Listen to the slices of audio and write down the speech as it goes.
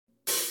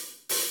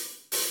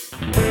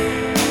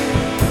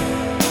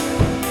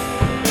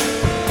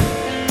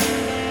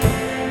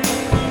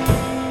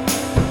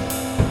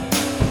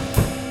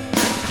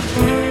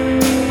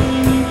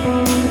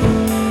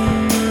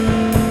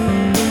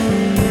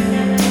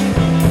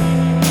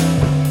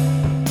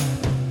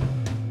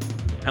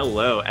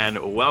and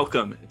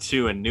welcome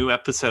to a new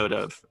episode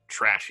of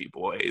Trashy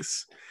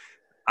Boys.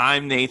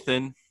 I'm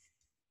Nathan.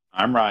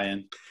 I'm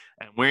Ryan.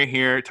 And we're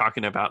here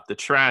talking about the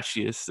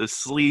trashiest, the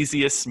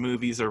sleaziest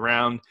movies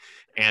around.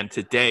 And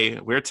today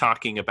we're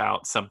talking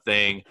about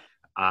something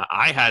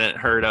I hadn't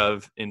heard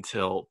of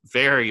until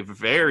very,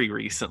 very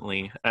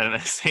recently. And the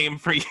same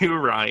for you,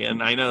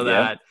 Ryan. I know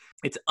that.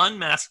 It's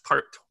Unmasked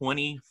Part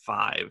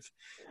 25.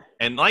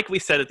 And like we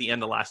said at the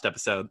end of last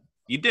episode,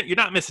 you're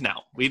not missing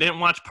out. We didn't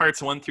watch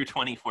parts 1 through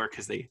 24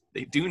 because they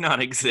do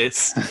not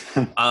exist.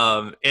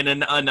 And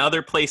in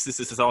other places,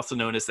 this is also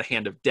known as the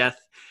Hand of Death.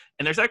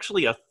 And there's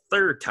actually a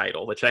third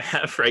title, which I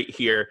have right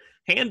here.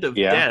 Hand of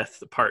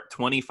Death, Part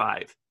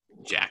 25.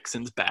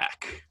 Jackson's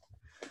Back.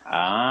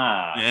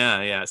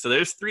 Yeah. So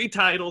there's 3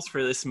 titles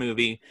for this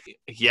movie.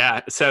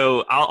 Yeah.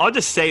 So I'll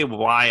just say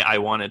why I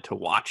wanted to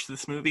watch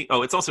this movie.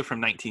 Oh, it's also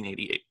from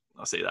 1988.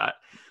 I'll say that.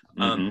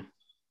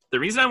 The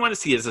reason I want to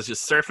see it is I was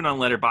just surfing on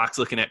Letterboxd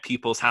looking at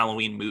people's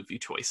Halloween movie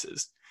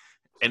choices.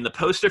 And the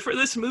poster for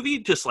this movie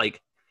just like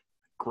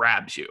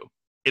grabs you.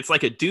 It's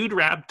like a dude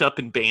wrapped up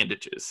in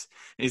bandages.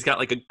 And he's got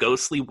like a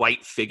ghostly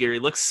white figure. He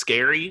looks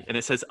scary. And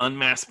it says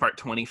Unmasked Part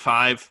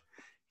 25.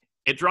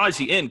 It draws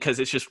you in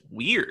because it's just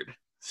weird.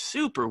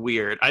 Super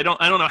weird. I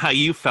don't know how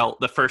you felt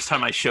the first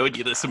time I showed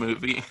you this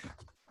movie.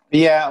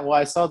 Yeah, well,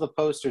 I saw the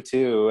poster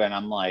too, and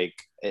I'm like,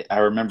 I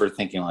remember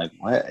thinking like,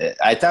 what?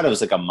 I thought it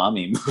was like a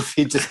mummy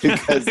movie just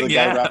because the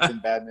guy wrapped in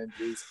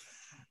bandages.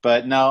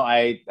 But no,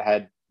 I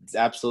had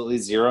absolutely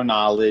zero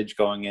knowledge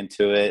going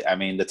into it. I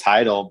mean, the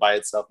title by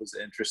itself was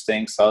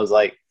interesting, so I was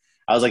like,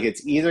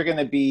 it's either going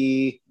to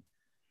be.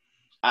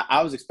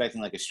 I was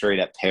expecting like a straight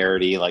up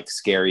parody, like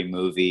Scary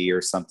Movie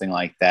or something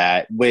like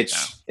that, which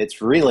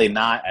it's really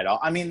not at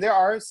all. I mean,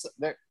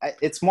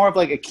 it's more of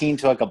like akin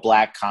to like a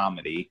black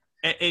comedy.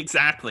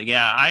 Exactly.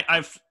 Yeah.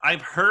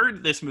 I've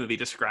heard this movie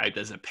described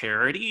as a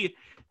parody,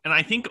 and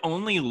I think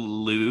only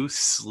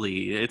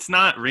loosely. It's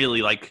not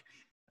really like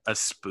a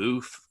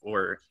spoof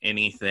or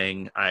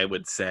anything, I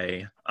would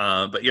say.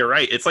 But you're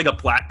right. It's like a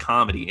black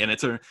comedy, and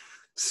it's a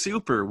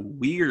super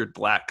weird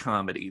black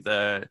comedy.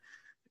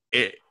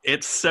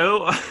 It's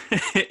so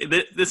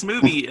this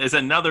movie is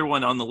another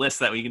one on the list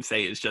that we can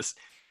say is just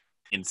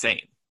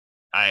insane.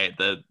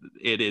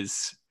 It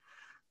is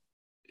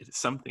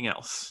something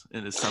else.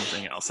 It is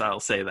something else. I'll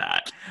say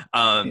that.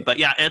 But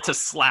yeah, it's a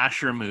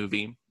slasher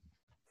movie,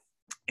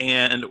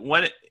 and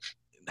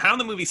how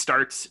the movie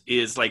starts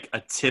is like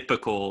a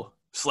typical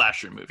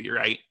slasher movie,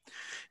 right?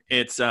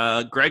 It's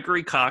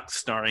Gregory Cox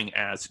starring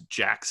as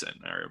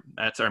Jackson, or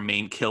that's our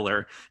main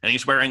killer, and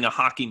he's wearing a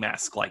hockey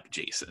mask like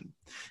Jason.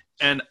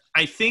 And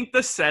I think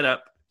the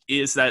setup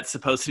is that it's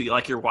supposed to be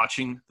like you're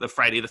watching the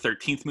Friday the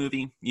 13th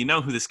movie. You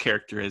know who this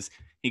character is.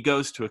 He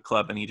goes to a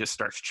club and he just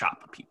starts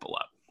chopping people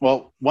up.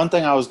 Well, one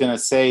thing I was going to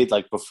say,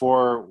 like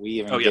before we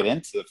even get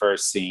into the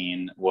first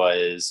scene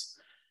was,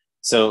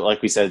 so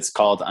like we said, it's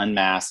called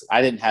Unmasked.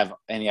 I didn't have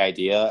any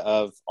idea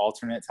of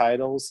alternate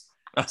titles.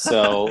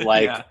 So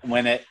like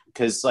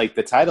because like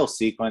the title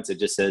sequence, it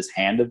just says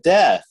Hand of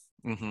Death.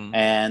 Mm-hmm.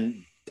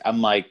 And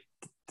I'm like,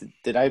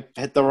 did I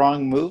hit the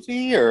wrong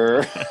movie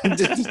or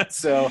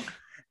so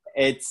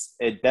it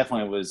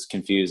definitely was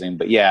confusing,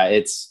 but yeah,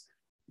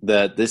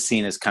 this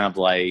scene is kind of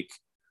like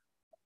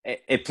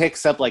it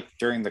picks up like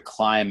during the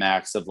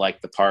climax of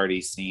like the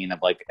party scene of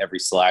like every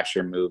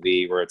slasher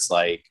movie where it's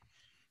like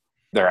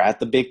they're at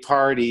the big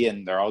party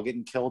and they're all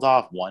getting killed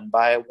off one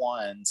by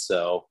one.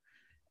 So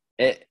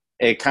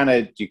you kind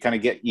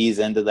of get ease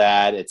into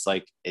that. It's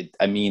like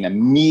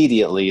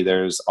immediately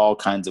there's all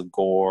kinds of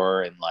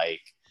gore and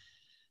like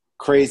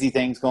crazy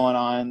things going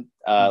on,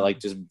 like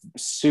just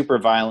super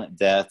violent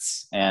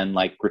deaths and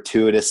like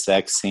gratuitous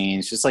sex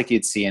scenes, just like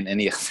you'd see in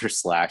any other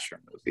slasher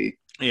movie.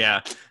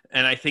 Yeah,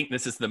 and I think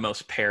this is the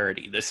most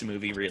parody this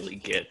movie really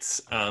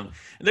gets.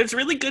 There's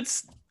really good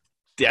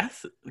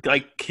death,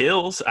 like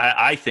kills.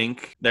 I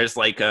think there's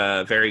like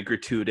a very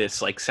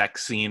gratuitous like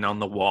sex scene on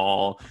the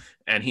wall,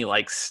 and he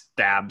like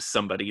stabs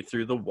somebody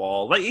through the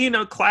wall,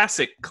 like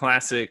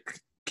classic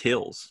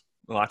kills,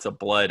 lots of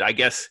blood. I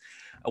guess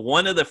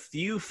one of the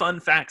few fun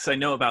facts I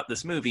know about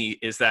this movie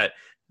is that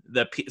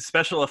the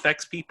special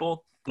effects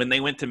people, when they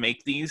went to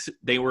make these,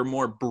 they were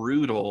more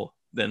brutal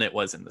than it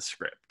was in the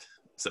script,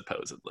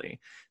 supposedly.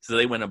 So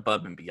they went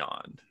above and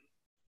beyond.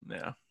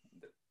 Yeah.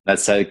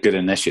 That's a good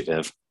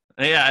initiative.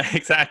 Yeah,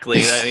 exactly.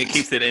 It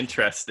keeps it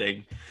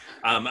interesting.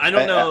 I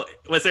don't know.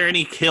 Was there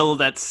any kill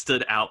that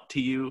stood out to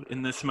you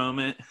in this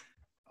moment?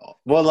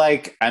 Well,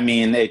 like, I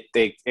mean,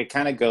 it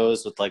kind of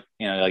goes with like,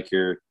 like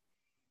your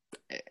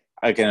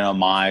like an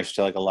homage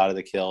to like a lot of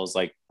the kills,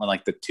 like when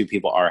like the 2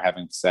 people are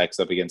having sex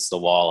up against the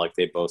wall, like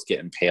they both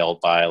get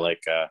impaled by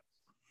like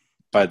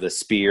by the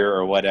spear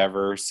or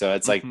whatever. So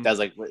it's like it's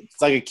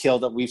like a kill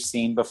that we've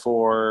seen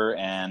before,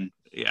 and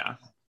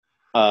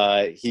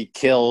he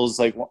kills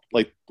like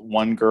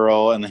one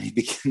girl and then he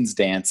begins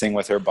dancing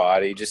with her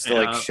body just to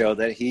like show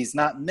that he's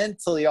not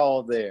mentally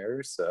all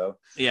there. So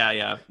yeah,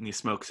 and he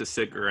smokes a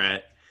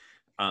cigarette.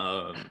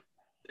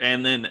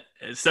 and then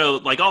so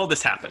like all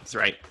this happens,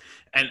 right?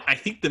 And I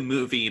think the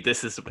movie,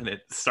 this is when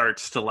it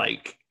starts to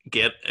like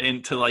get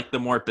into like the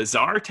more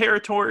bizarre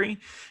territory.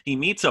 He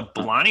meets a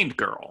blind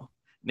girl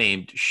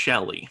named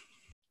Shelley.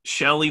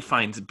 Shelley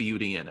finds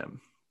beauty in him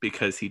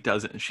because she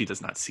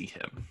does not see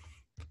him.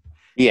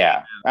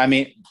 Yeah. I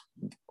mean,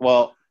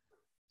 well,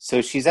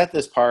 so she's at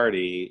this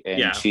party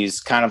and she's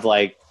kind of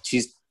like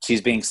she's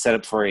being set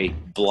up for a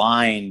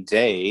blind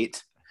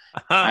date.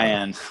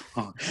 And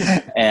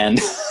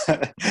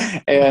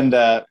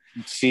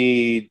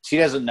she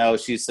doesn't know,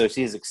 she's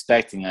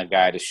expecting a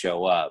guy to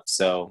show up.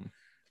 So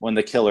when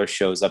the killer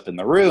shows up in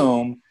the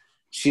room,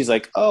 she's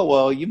like, oh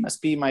well, you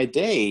must be my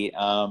date,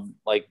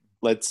 like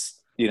let's,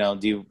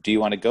 do you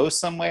want to go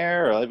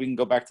somewhere, or we can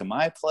go back to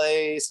my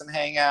place and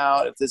hang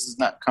out if this is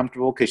not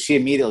comfortable, because she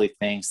immediately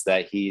thinks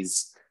that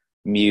he's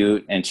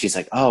mute, and she's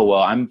like, oh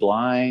well, I'm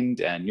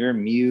blind and you're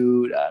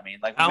mute, I mean,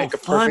 like, we make a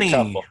perfect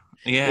couple.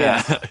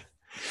 Yeah.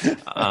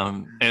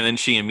 And then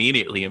she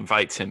immediately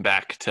invites him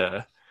back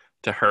to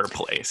her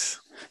place,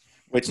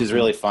 which is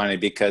really funny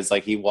because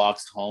like he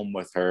walks home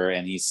with her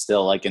and he's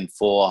still like in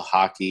full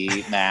hockey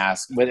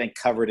mask and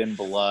covered in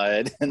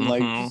blood and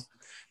like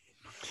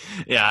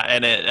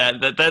and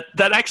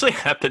that actually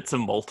happens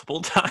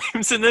multiple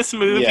times in this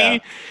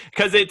movie,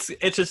 because it's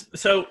just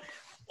so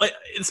like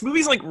this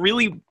movie's like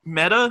really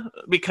meta,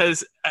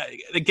 because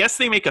I guess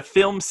they make a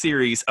film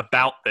series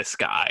about this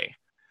guy,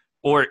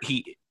 or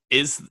he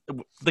is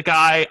the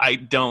guy, I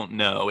don't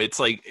know. It's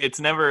like it's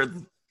never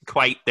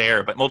quite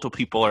there, but multiple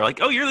people are like,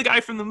 oh, you're the guy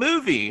from the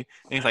movie, and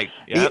he's like,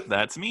 yep,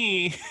 that's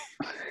me.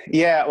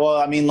 Yeah, well,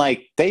 I mean,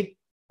 like they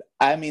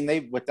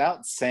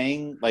without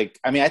saying, like,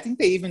 I mean, I think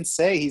they even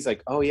say he's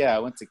like, oh yeah, I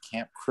went to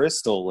Camp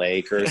Crystal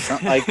Lake or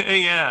something, like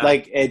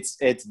like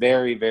it's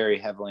very, very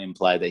heavily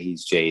implied that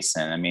he's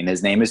Jason. I mean,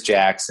 his name is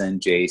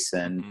Jason,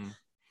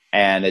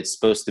 and it's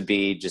supposed to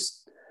be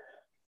just,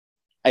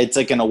 it's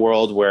like in a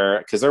world where,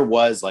 because there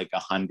was like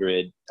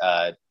 100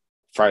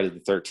 Friday the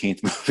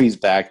 13th movies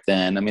back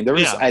then. I mean, there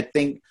was, I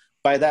think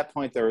by that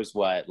point there was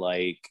what,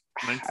 like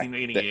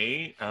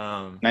 1988?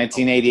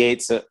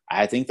 1988. So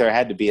I think there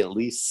had to be at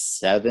least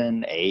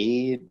 7,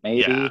 8, maybe.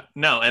 Yeah.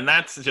 No, and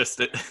that's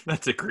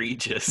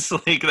egregious.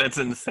 Like, that's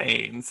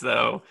insane.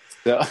 So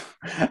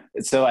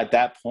at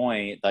that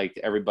point, like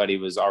everybody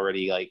was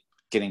already like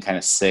getting kind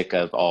of sick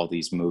of all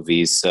these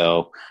movies.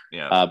 So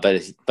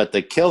but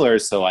the killer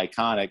is so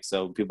iconic,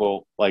 so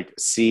people like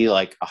see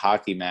like a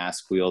hockey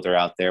mask wielder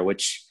out there,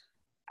 which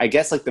I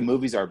guess like the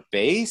movies are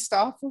based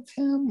off of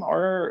him,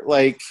 or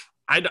like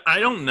I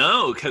don't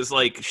know, because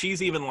like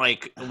she's even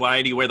like,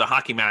 why do you wear the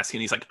hockey mask?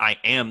 And he's like, I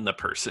am the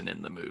person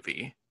in the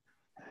movie.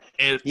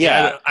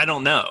 I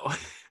don't know.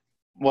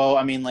 Well,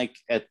 I mean, like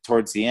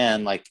towards the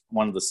end, like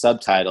one of the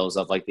subtitles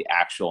of like the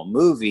actual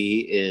movie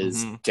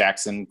is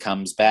Jackson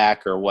comes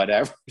back or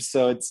whatever.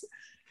 So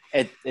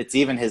it's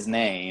even his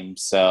name.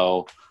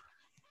 So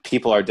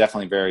people are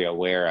definitely very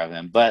aware of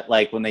him. But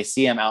like when they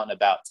see him out and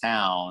about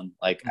town,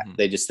 like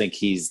they just think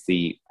he's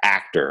the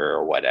actor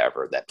or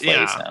whatever that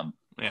plays him.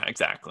 Yeah,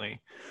 exactly.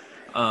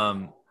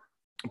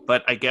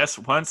 But I guess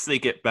once they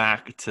get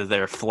back to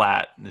their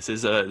flat, this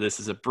is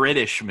a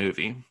British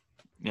movie.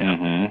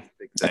 Yeah,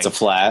 it's a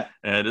flat.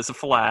 It is a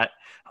flat.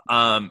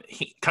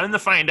 He kind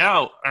of find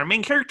out our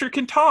main character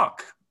can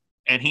talk,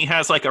 and he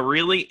has like a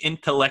really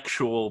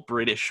intellectual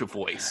British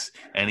voice,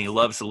 and he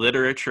loves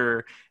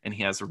literature, and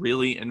he has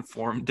really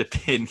informed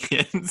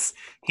opinions.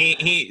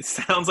 He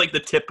sounds like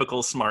the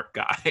typical smart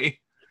guy.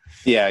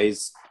 Yeah,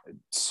 he's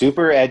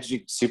super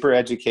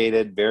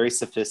educated, very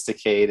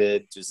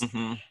sophisticated. Just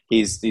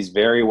he's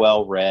very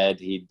well read.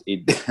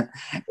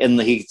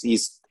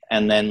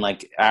 And then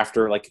like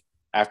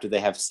after they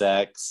have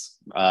sex,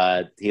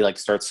 he like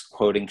starts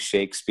quoting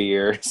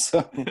Shakespeare.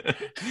 So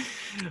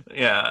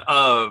yeah.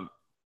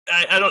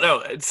 I don't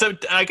know. So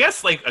I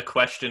guess like a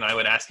question I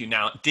would ask you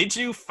now: did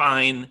you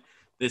find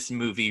this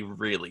movie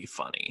really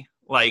funny?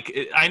 Like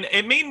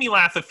it made me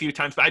laugh a few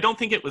times, but I don't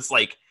think it was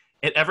like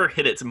it ever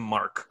hit its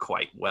mark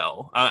quite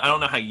well. I don't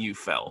know how you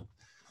felt.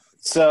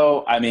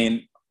 So I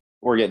mean,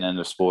 we're getting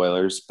into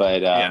spoilers,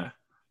 but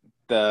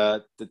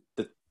the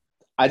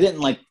I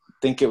didn't like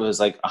think it was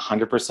like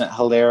 100%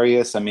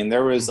 hilarious. I mean,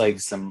 there was like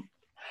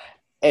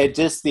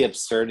just the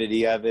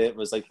absurdity of it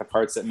was like the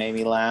parts that made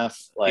me laugh.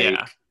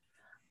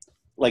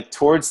 Like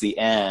towards the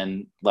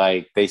end,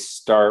 like they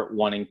start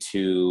wanting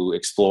to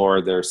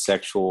explore their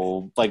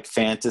sexual like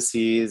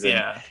fantasies,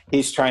 and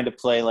he's trying to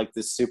play like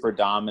this super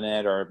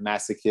dominant or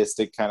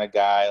masochistic kind of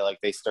guy. Like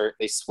they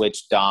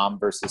switch dom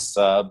versus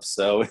sub.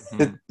 So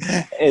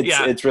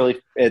that's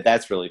really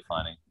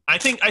funny. I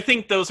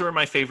think those were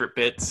my favorite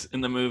bits in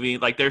the movie.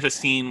 Like there's a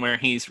scene where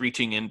he's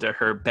reaching into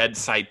her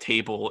bedside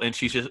table and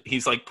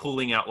he's like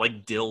pulling out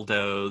like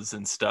dildos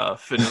and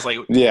stuff. And it's like,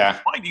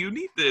 why do you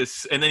need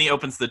this? And then he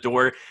opens the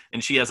door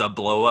and she has a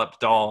blow up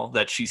doll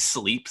that she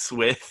sleeps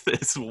with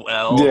as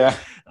well. Yeah.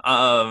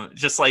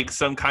 Just like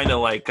some kind of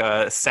like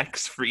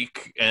sex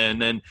freak. And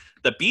then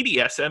the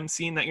BDSM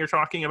scene that you're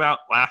talking about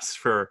lasts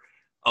for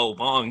a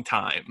long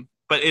time.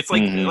 But it's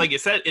like you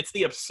said, it's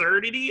the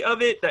absurdity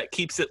of it that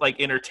keeps it like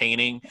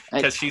entertaining,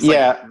 because she's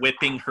like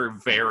whipping her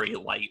very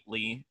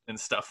lightly and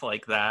stuff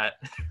like that.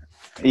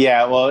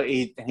 Yeah, well,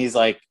 he's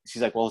like,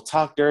 she's like, well,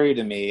 talk dirty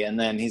to me, and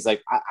then he's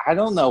like, I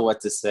don't know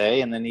what to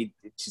say, and then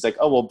she's like,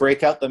 oh, well,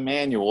 break out the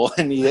manual,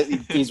 and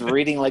he's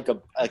reading like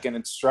an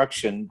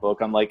instruction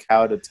book on like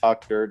how to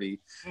talk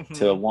dirty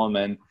to a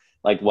woman,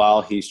 like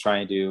while he's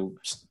trying to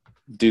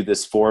do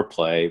this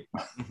foreplay.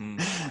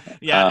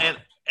 Yeah,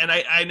 and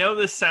I know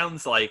this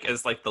sounds like,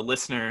 as like the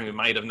listener who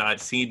might have not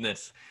seen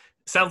this,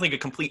 sounds like a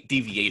complete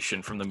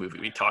deviation from the movie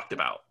we talked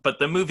about, but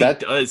the movie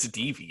does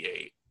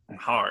deviate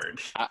hard.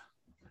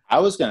 I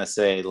was gonna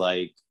say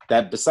like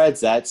that.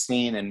 Besides that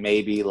scene, and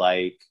maybe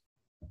like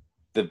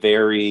the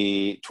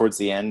very towards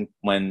the end,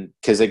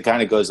 because it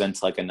kind of goes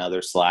into like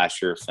another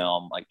slasher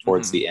film, like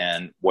towards the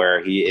end,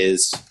 where he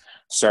is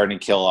starting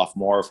to kill off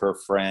more of her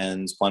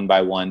friends one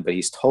by one, but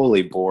he's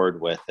totally bored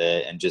with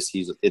it, and just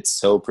it's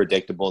so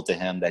predictable to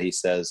him that he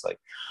says like,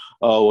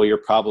 "Oh, well, you're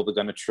probably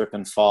gonna trip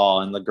and fall,"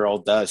 and the girl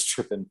does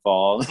trip and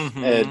fall,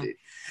 and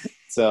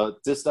so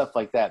just stuff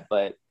like that.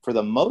 But for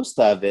the most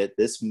of it,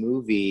 this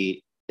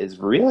movie is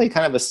really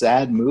kind of a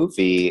sad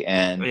movie,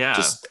 and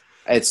just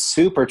it's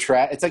super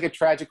it's like a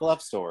tragic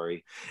love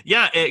story.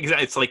 Yeah,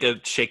 it's like a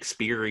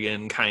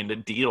Shakespearean kind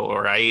of deal,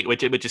 right?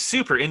 Which is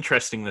super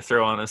interesting to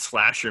throw on a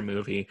slasher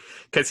movie,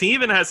 because he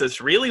even has this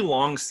really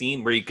long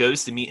scene where he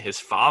goes to meet his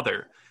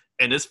father,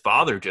 and his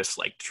father just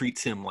like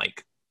treats him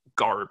like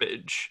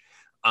garbage.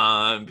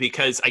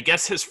 Because I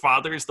guess his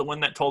father is the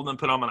one that told him to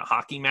put on a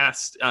hockey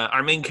mask.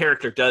 Our main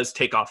character does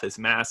take off his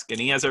mask,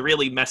 and he has a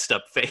really messed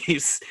up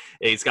face.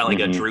 He's got like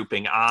a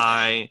drooping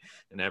eye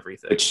and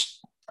everything. Which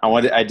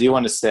I do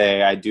want to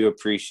say, I do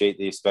appreciate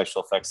the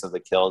special effects of the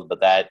kills, but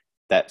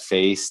that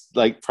face,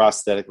 like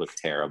prosthetic, looked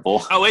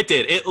terrible. Oh, it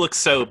did. It looks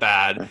so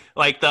bad.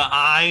 Like the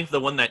eye, the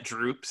one that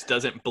droops,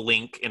 doesn't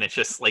blink, and it's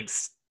just like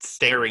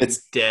staring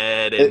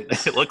dead, and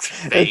it looks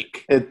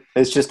fake.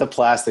 It's just a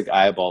plastic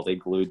eyeball they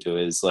glued to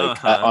his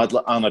like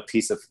on a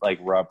piece of like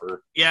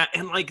rubber. Yeah,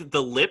 and like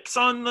the lips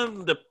on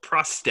the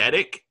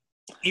prosthetic,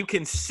 you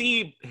can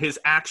see his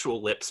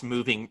actual lips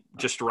moving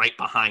just right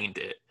behind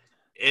it.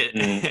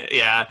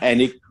 Yeah,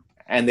 and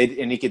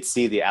you could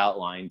see the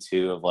outline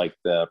too of like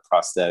the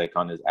prosthetic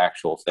on his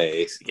actual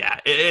face. Yeah,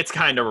 it's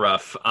kind of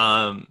rough.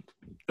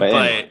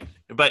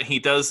 But he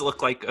does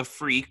look like a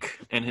freak,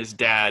 and his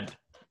dad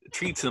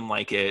treats him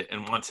like it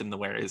and wants him to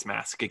wear his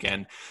mask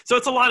again. So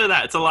it's a lot of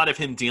that. It's a lot of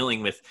him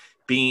dealing with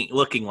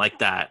looking like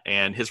that,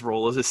 and his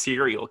role as a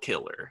serial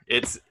killer.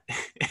 It's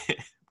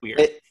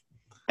weird.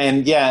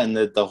 And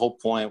the whole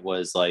point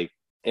was like,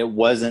 it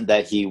wasn't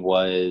that he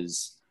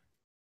was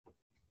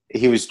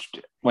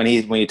when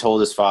he told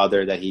his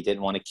father that he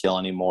didn't want to kill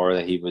anymore,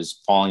 that he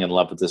was falling in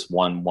love with this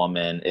one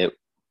woman.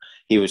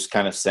 He was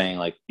kind of saying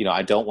like,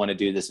 I don't want to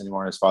do this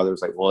anymore. And his father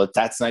was like, well,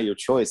 that's not your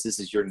choice. This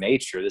is your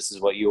nature. This is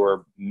what you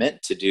were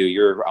meant to do.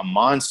 You're a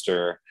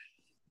monster.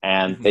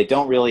 And they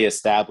don't really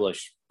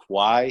establish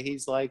why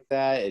he's like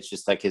that. It's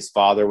just like his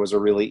father was a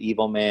really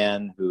evil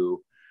man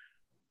who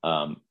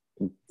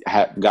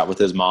got with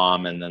his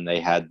mom, and then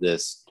they had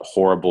this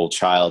horrible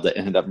child that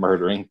ended up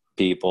murdering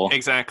people.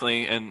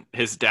 Exactly. And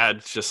his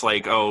dad's just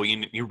like, oh,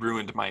 you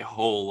ruined my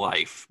whole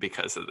life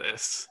because of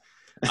this.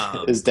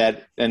 His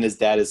dad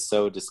is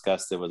so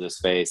disgusted with his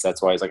face.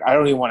 That's why he's like, I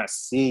don't even want to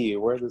see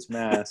you. Wear this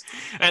mask.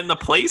 And the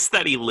place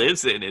that he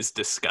lives in is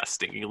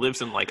disgusting. He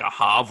lives in like a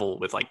hovel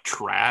with like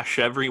trash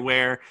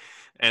everywhere.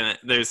 And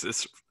there's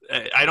this,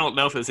 I don't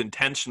know if it's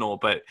intentional,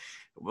 but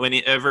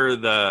whenever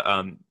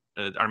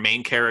our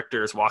main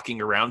character is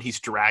walking around, he's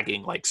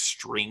dragging like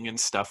string and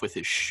stuff with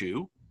his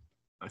shoe.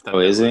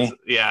 Is he?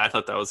 Yeah, I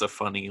thought that was a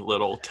funny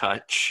little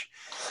touch.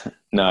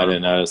 No, I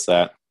didn't notice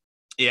that.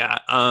 Yeah.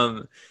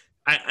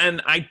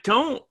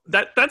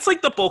 That's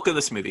like the bulk of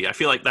this movie. I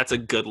feel like that's a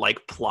good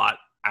like plot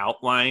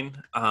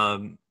outline.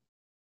 I'm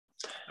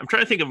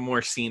trying to think of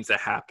more scenes that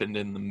happened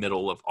in the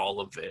middle of all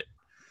of it.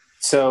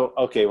 So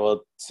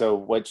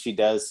what she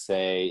does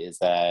say is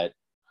that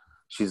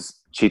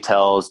she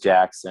tells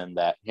Jackson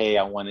that, hey,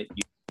 I want you to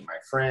be my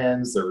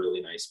friends. They're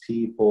really nice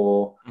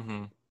people.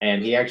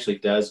 And he actually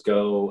does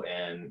go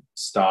and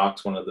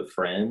stalks one of the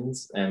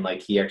friends, and like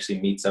he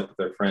actually meets up with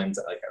their friends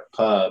at like a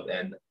pub,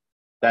 and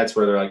that's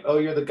where they're like, oh,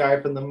 you're the guy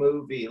from the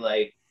movie,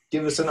 like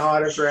give us an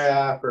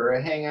autograph or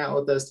hang out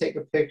with us, take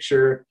a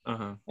picture.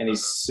 And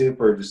he's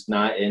super just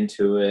not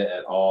into it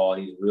at all.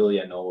 He's really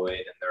annoyed,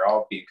 and they're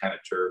all being kind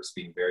of jerks,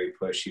 being very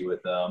pushy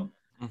with them.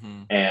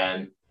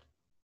 And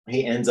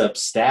he ends up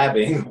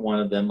stabbing one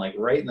of them like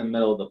right in the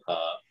middle of the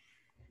pub.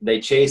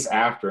 They chase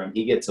after him.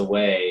 He gets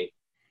away.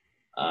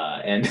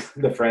 And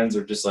the friends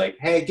are just like,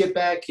 hey, get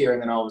back here.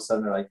 And then all of a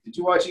sudden they're like, did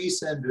you watch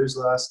EastEnders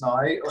last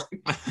night?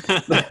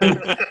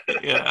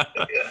 Yeah.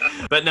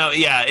 But no,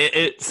 yeah,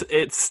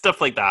 it's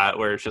stuff like that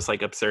where it's just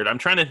like absurd. I'm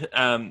trying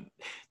to,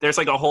 there's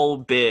like a whole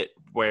bit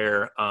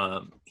where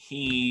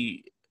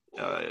he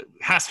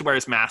has to wear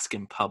his mask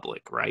in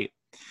public, right?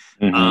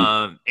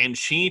 Mm-hmm. And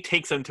she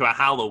takes him to a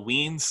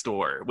Halloween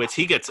store, which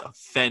he gets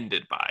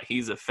offended by.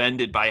 He's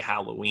offended by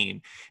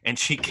Halloween. And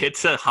she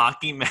gets a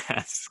hockey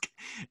mask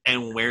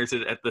and wears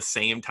it at the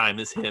same time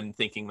as him,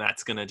 thinking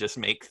that's going to just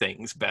make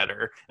things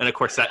better. And of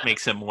course, that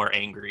makes him more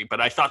angry.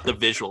 But I thought the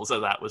visuals of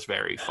that was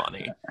very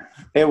funny.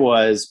 It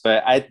was,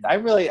 but I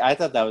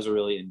thought that was a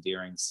really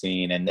endearing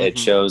scene. And it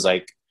shows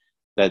like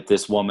that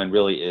this woman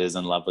really is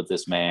in love with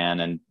this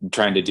man and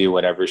trying to do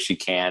whatever she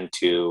can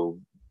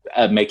to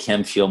make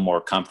him feel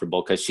more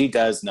comfortable, because she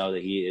does know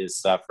that he is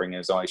suffering in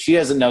his own way. She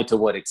doesn't know to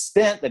what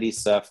extent that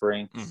he's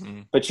suffering,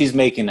 but she's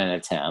making an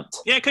attempt.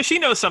 Yeah, because she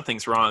knows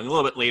something's wrong. A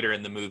little bit later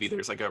in the movie,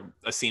 there's like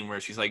a scene where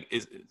she's like,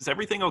 is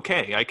everything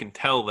okay? I can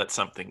tell that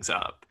something's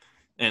up.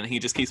 And he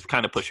just keeps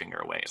kind of pushing her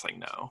away. It's like,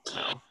 no.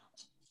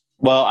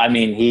 Well, I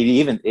mean,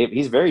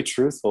 he's very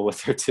truthful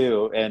with her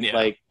too. And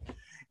like,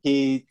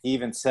 he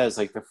even says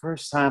like, the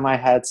first time I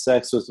had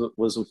sex was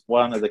with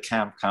one of the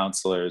camp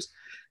counselors.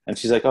 And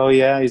she's like, oh,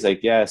 yeah. He's like,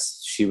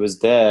 yes, she was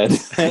dead.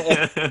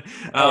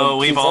 Oh,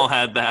 we've all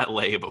had that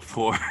lay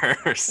before.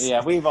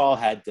 Yeah, we've all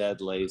had dead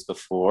lays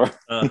before.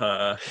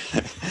 Yeah,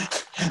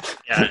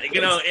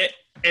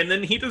 and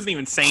then he doesn't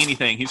even say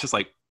anything. He's just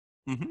like,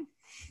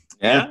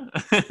 yeah.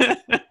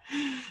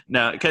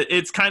 No, cause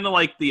it's kind of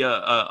like the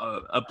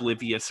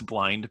oblivious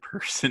blind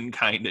person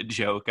kind of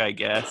joke, I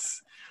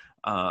guess.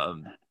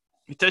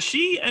 Does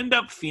she end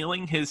up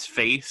feeling his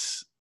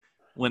face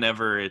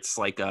whenever it's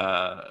like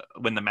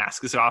when the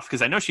mask is off?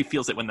 Because I know she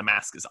feels it when the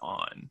mask is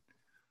on.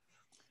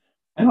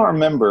 I don't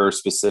remember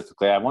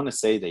specifically. I want to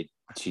say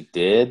she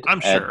did. I'm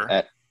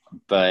sure,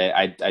 but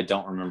I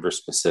don't remember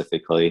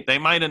specifically. They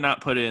might have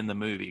not put it in the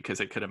movie because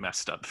it could have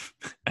messed up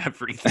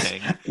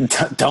everything.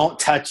 Don't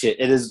touch it.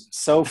 It is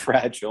so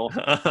fragile.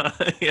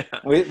 Yeah,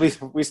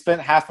 we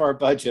spent half our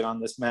budget on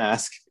this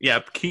mask. Yeah,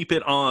 keep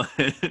it on.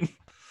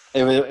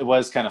 It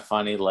was kind of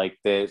funny, like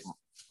the.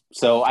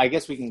 So I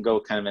guess we can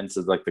go kind of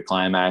into like the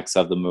climax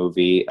of the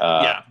movie.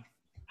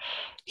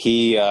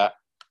 He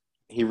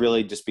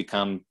really just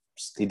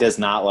he does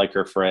not like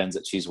her friends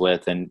that she's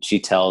with, and she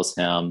tells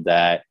him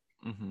that,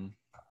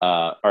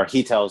 or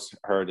he tells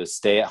her to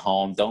stay at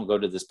home, don't go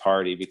to this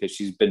party, because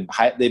they've been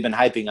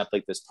hyping up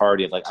like this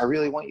party of like, I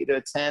really want you to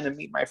attend and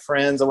meet my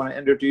friends. I want to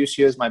introduce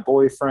you as my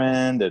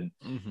boyfriend, and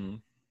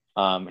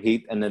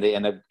he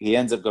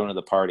ends up going to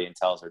the party and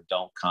tells her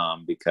don't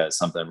come because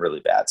something really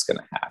bad's going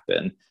to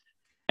happen.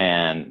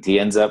 And he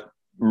ends up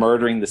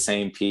murdering the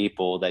same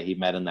people that he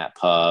met in that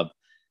pub.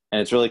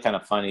 And it's really kind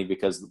of funny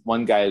because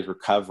one guy is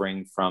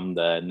recovering from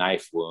the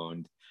knife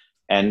wound.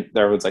 And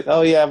everyone's like,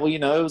 oh, yeah, well,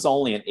 it was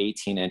only an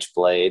 18-inch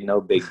blade.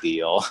 No big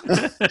deal.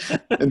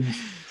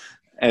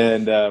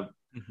 and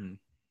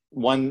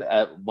one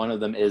of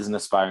them is an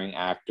aspiring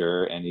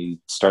actor, and he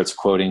starts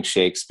quoting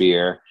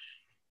Shakespeare.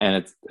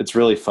 And it's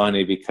really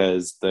funny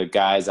because the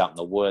guy's out in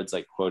the woods,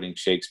 like quoting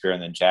Shakespeare,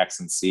 and then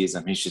Jackson sees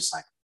him. He's just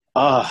like,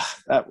 oh,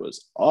 that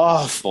was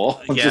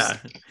awful. Yeah.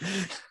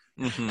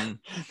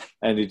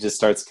 And he just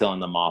starts killing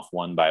them off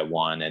one by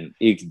one. And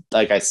he,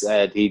 like I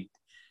said,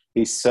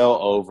 he's so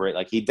over it.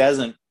 Like he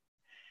doesn't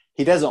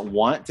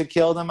want to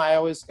kill them. I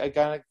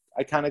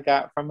kind of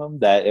got from him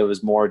that it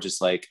was more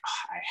just like,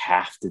 oh, I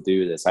have to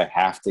do this. I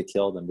have to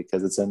kill them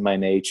because it's in my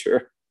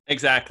nature.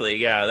 Exactly.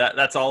 Yeah.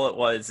 That's all it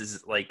was,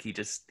 is like,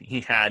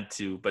 he had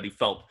to, but he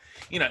felt,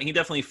 he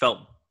definitely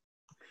felt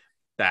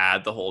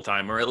bad the whole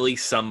time, or at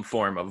least some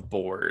form of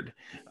bored.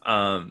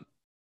 And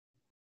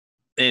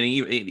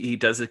he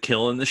does a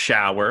kill in the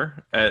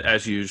shower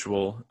as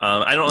usual.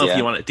 I don't know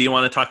if do you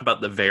want to talk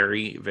about the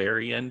very,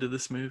 very end of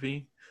this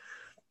movie?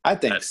 I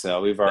think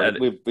so.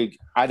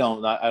 I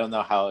don't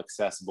know how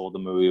accessible the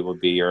movie will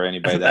be, or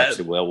anybody that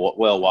actually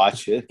will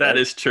watch it. That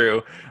is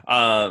true.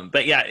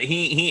 But yeah,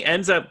 he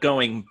ends up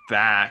going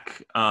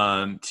back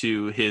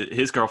to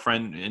his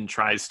girlfriend and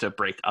tries to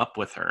break up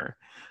with her.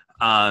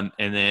 And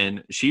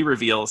then she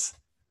reveals,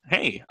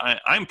 hey,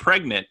 I'm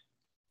pregnant.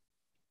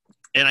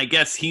 And I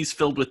guess he's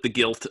filled with the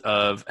guilt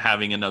of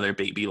having another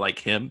baby like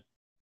him.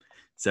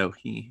 So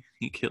he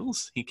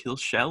kills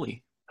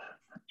Shelley.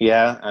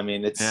 Yeah, I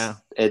mean, it's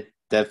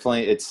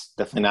definitely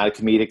not a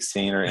comedic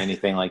scene or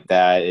anything like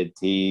that.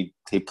 He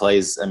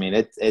plays, I mean,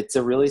 it's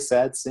a really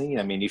sad scene.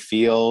 I mean,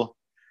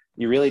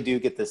 you really do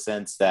get the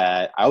sense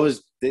that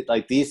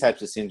like these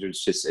types of scenes are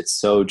it's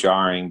so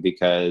jarring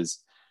because,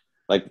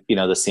 like,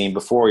 the scene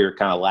before, you're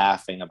kind of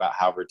laughing about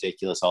how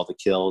ridiculous all the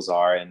kills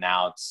are. And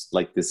now it's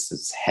like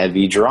this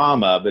heavy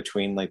drama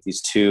between like these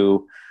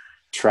two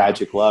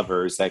tragic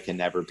lovers that can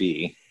never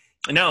be.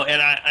 No, and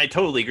I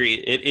totally agree.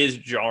 It is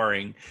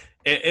jarring.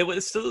 It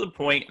was to the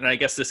point, and I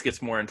guess this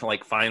gets more into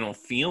like final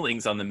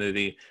feelings on the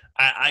movie.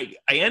 I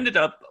ended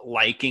up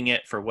liking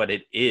it for what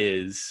it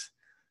is,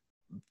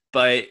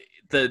 but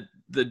the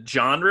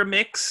genre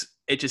mix,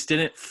 it just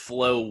didn't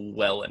flow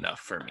well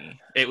enough for me.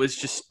 It was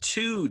just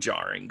too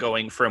jarring,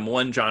 going from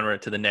one genre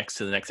to the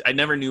next. I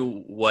never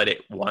knew what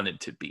it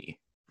wanted to be,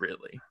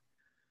 really.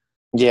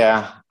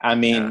 Yeah, I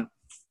mean,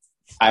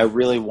 I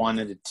really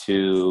wanted it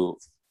to.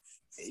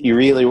 You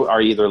really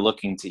are either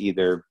looking to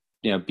either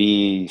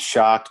be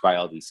shocked by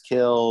all these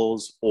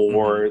kills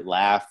or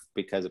laugh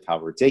because of how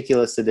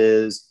ridiculous it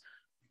is.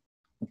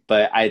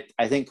 But I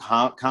think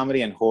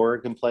comedy and horror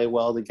can play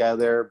well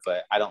together,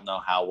 but I don't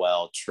know how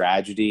well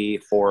tragedy,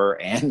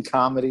 horror, and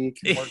comedy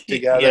can work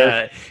together.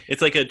 Yeah,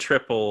 it's like a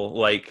triple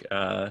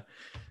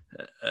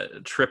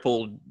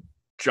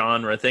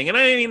genre thing. And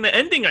I mean, the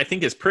ending I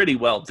think is pretty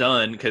well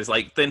done, because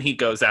like then he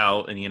goes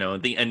out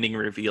and the ending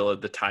reveal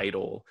of the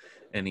title,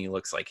 and he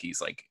looks like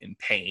he's like in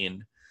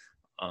pain.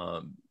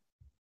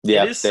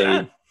 Yeah, it is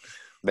sad.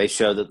 They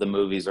show that the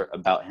movies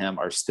about him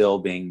are still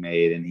being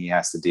made, and he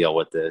has to deal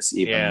with this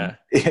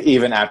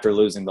even after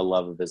losing the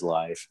love of his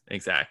life.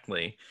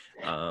 Exactly.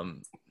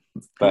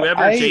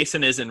 Whoever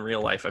Jason is in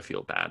real life, I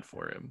feel bad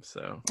for him.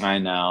 So I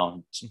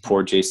know,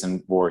 poor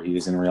Jason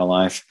Voorhees in real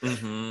life.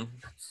 Mm-hmm.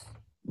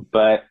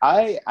 But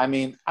I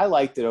mean, I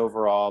liked it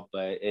overall,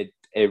 but it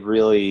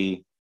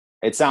really,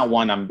 it's not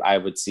one I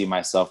would see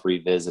myself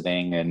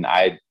revisiting, and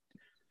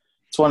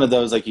it's one of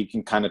those like you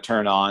can kind of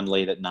turn on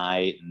late at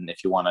night, and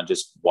if you want to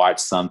just watch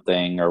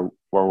something or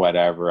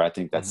whatever, I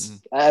think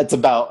that's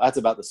about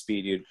the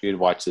speed you'd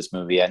watch this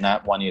movie, and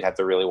not one you'd have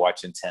to really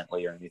watch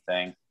intently or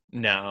anything.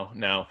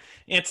 No,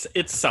 it's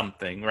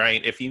something,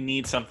 right? If you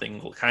need something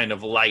kind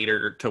of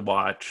lighter to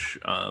watch,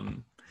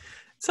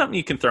 something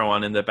you can throw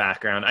on in the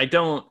background.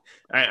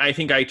 I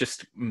think I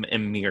just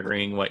am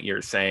mirroring what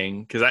you're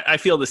saying, because I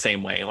feel the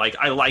same way. Like,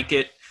 I like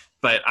it,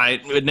 but I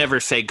would never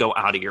say go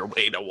out of your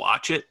way to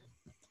watch it.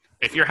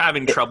 If you're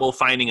having trouble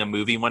finding a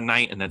movie one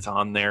night and it's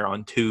on there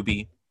on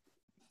Tubi,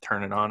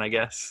 turn it on, I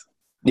guess.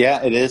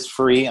 Yeah, it is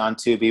free on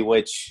Tubi,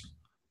 which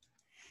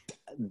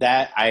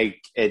I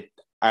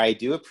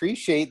do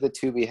appreciate that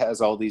Tubi has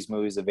all these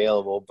movies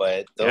available,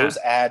 but those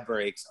ad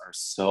breaks are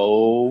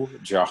so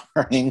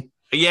jarring.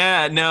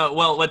 Yeah, no.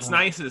 Well, what's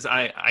nice is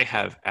I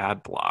have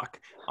ad block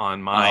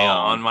on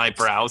my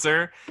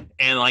browser,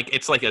 and like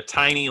it's like a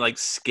tiny like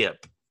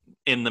skip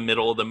in the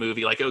middle of the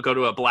movie. Like it'll go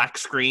to a black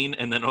screen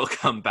and then it'll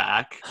come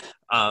back.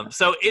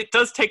 So it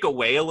does take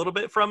away a little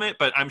bit from it,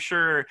 but I'm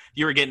sure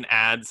you were getting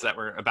ads that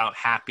were about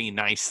happy,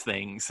 nice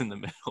things in the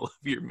middle of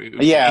your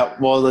movie. Yeah,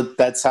 well,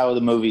 that's how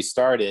the movie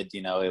started.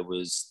 It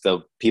was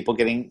the people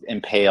getting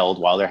impaled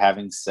while they're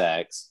having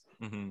sex.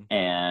 Mm-hmm.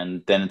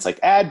 And then it's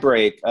like ad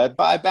break,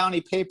 buy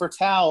Bounty paper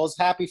towels,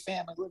 happy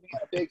family living in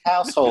a big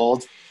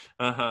household.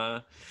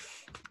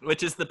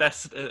 Which is the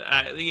best.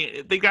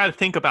 They got to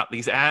think about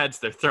these ads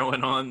they're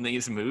throwing on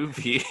these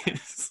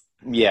movies.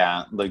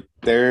 Yeah, like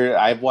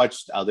I've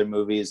watched other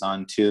movies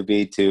on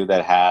Tubi too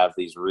that have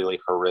these really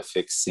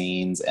horrific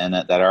scenes in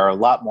it that are a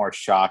lot more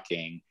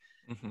shocking.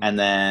 Mm-hmm. And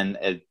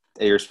then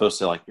you're supposed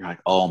to you're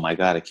like, oh my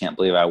God, I can't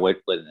believe I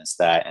witnessed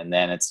that. And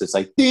then it's just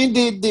like,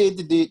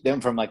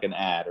 then from like an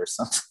ad or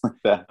something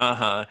like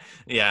that.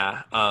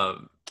 Yeah.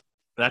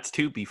 That's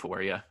Tubi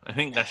for you. I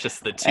think that's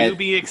just the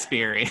Tubi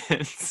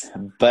experience.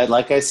 But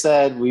like I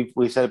said, we've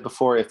said it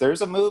before. If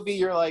there's a movie,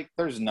 you're like,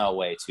 there's no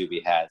way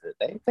Tubi has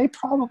it. They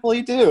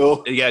probably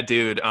do. Yeah,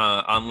 dude.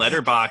 On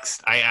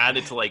Letterboxd, I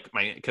added to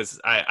because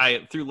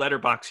I through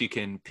Letterboxd you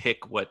can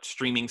pick what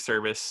streaming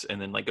service and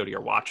then go to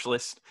your watch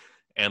list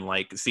and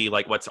see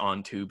what's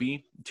on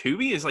Tubi.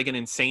 Tubi is an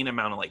insane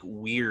amount of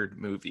weird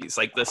movies,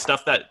 the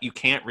stuff that you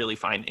can't really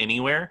find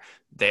anywhere.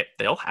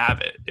 They'll have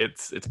it.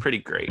 It's pretty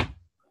great.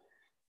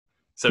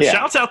 So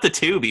shouts out to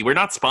Tubi. We're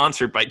not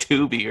sponsored by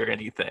Tubi or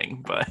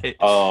anything, but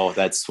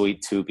that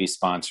sweet Tubi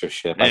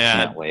sponsorship. I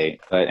can't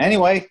wait. But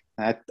anyway,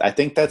 I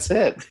think that's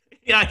it.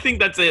 Yeah, I think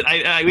that's it.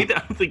 I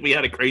don't think we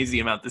had a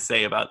crazy amount to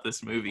say about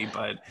this movie,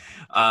 but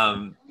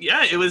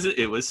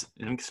it was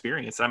an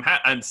experience.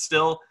 I'm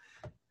still.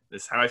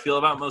 This is how I feel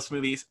about most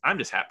movies. I'm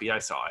just happy I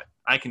saw it.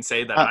 I can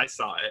say that I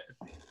saw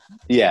it.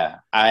 Yeah,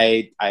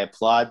 I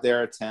applaud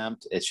their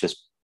attempt. It's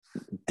just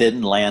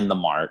didn't land the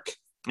mark.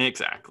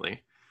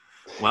 Exactly.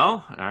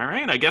 Well, all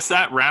right. I guess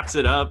that wraps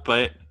it up,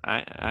 but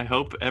I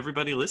hope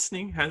everybody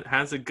listening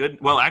has a good...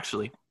 Well,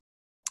 actually,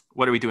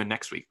 what are we doing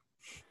next week?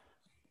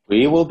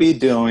 We will be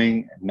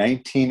doing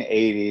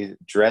 1980's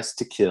Dressed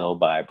to Kill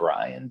by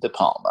Brian De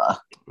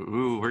Palma.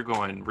 Ooh, we're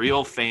going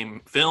real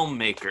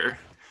filmmaker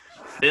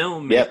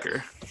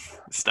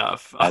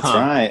stuff. That's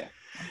right.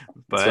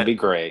 But it's going to be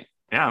great.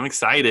 Yeah, I'm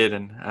excited,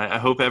 and I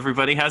hope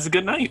everybody has a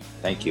good night.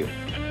 Thank you.